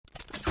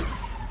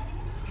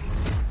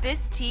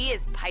This tea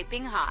is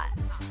piping hot.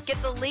 Get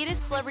the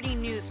latest celebrity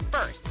news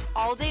first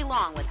all day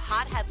long with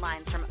hot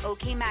headlines from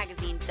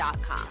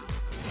okmagazine.com.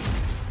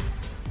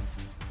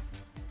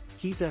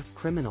 He's a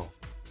criminal.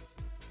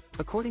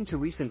 According to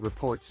recent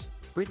reports,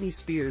 Britney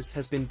Spears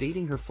has been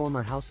dating her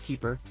former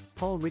housekeeper,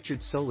 Paul Richard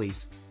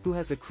Soliz, who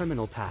has a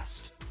criminal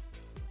past.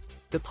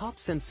 The pop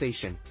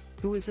sensation,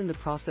 who is in the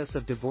process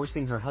of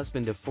divorcing her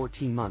husband of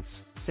 14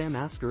 months, Sam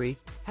Asghari,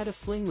 had a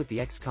fling with the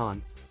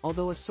ex-con,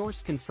 although a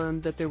source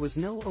confirmed that there was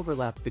no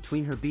overlap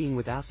between her being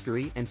with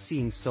Asghari and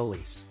seeing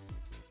Soliz.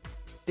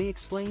 They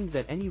explained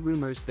that any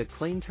rumors that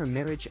claimed her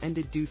marriage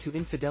ended due to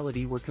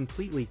infidelity were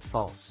completely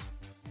false.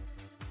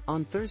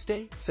 On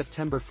Thursday,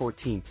 September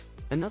 14th,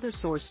 another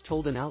source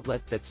told an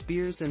outlet that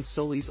Spears and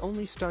Soliz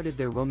only started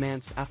their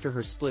romance after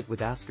her split with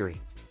Asghari.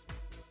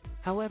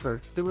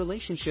 However, the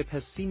relationship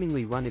has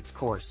seemingly run its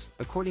course,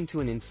 according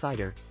to an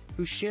insider,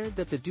 who shared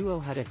that the duo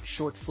had a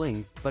short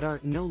fling, but are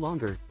no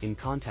longer in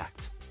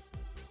contact.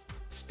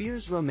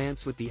 Spears'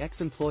 romance with the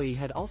ex-employee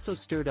had also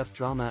stirred up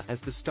drama as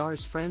the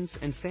star's friends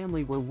and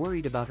family were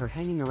worried about her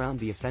hanging around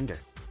the offender.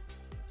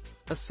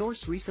 A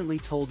source recently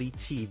told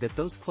ET that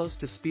those close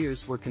to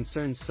Spears were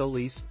concerned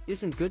Soliz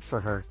isn't good for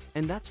her,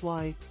 and that's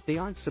why they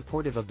aren't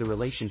supportive of the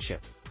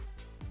relationship.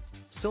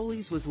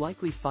 Soliz was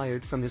likely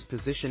fired from his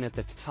position at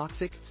the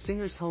Toxic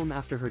singer's home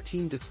after her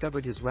team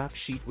discovered his rap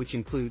sheet, which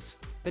includes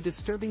a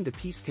disturbing the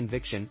peace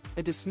conviction,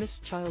 a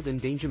dismissed child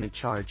endangerment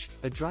charge,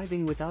 a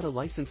driving without a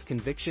license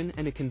conviction,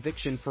 and a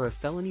conviction for a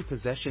felony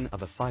possession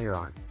of a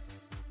firearm.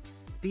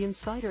 The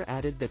insider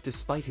added that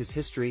despite his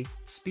history,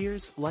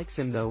 Spears likes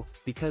him though,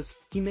 because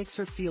he makes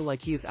her feel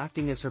like he is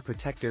acting as her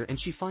protector,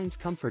 and she finds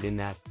comfort in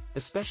that,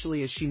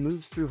 especially as she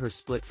moves through her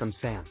split from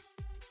Sam.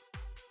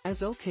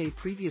 As OK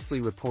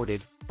previously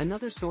reported,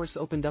 another source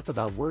opened up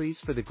about worries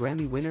for the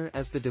Grammy winner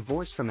as the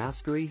divorce from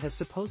Asghari has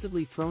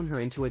supposedly thrown her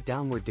into a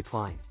downward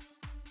decline.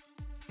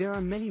 There are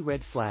many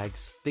red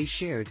flags, they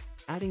shared,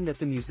 adding that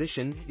the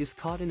musician is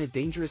caught in a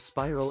dangerous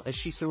spiral as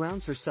she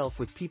surrounds herself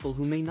with people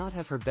who may not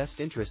have her best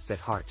interests at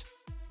heart.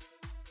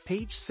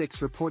 Page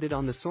 6 reported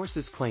on the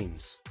source's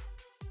claims.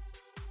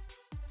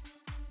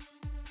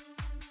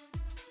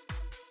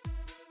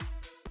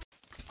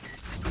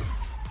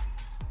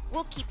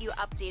 We'll keep you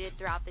updated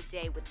throughout the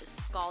day with the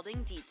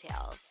scalding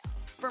details.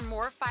 For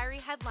more fiery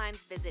headlines,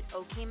 visit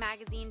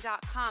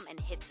okmagazine.com and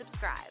hit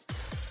subscribe.